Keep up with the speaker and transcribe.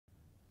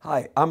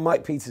Hi, I'm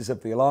Mike Peters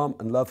of the Alarm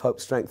and Love Hope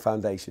Strength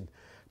Foundation.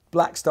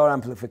 Blackstar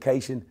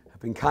Amplification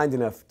have been kind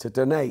enough to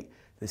donate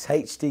this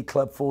HT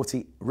Club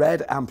 40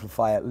 Red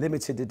Amplifier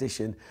limited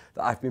edition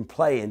that I've been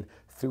playing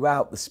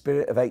throughout the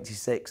Spirit of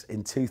 86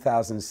 in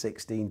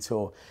 2016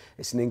 tour.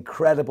 It's an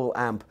incredible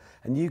amp,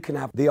 and you can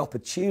have the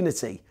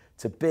opportunity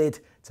to bid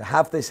to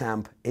have this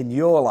amp in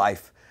your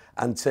life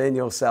and turn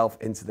yourself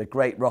into the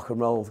great rock and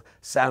roll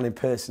sounding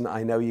person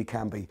I know you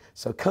can be.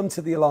 So come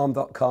to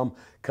thealarm.com,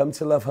 come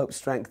to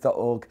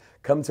lovehopestrength.org,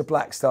 come to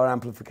Blackstar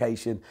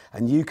Amplification,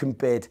 and you can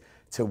bid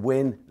to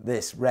win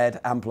this red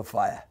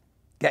amplifier.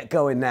 Get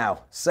going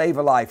now. Save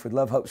a life with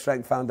Love Hope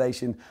Strength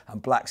Foundation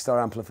and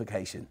Blackstar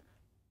Amplification.